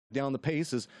down the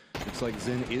pace as looks like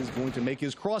Zen is going to make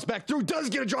his cross back through, does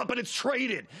get a drop, but it's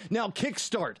traded. Now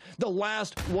Kickstart, the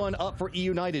last one up for E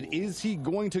United. Is he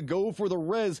going to go for the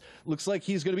res? Looks like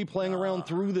he's going to be playing around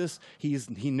through this. He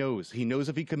knows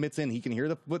if he commits in, he can hear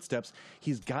the footsteps.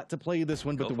 He's got to play this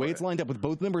one, but the way it's lined up with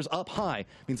both members up high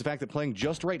means the fact that playing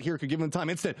just right here could give him time.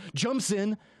 Instead, jumps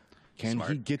in. Can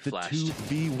he get the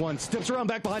 2v1? Steps around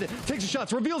back behind it, takes the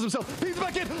shots, reveals himself, peeks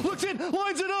back in, looks in,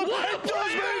 lines it up, and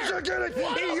does manage to get it!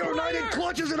 E United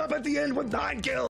clutches it up at the end with 9 kills!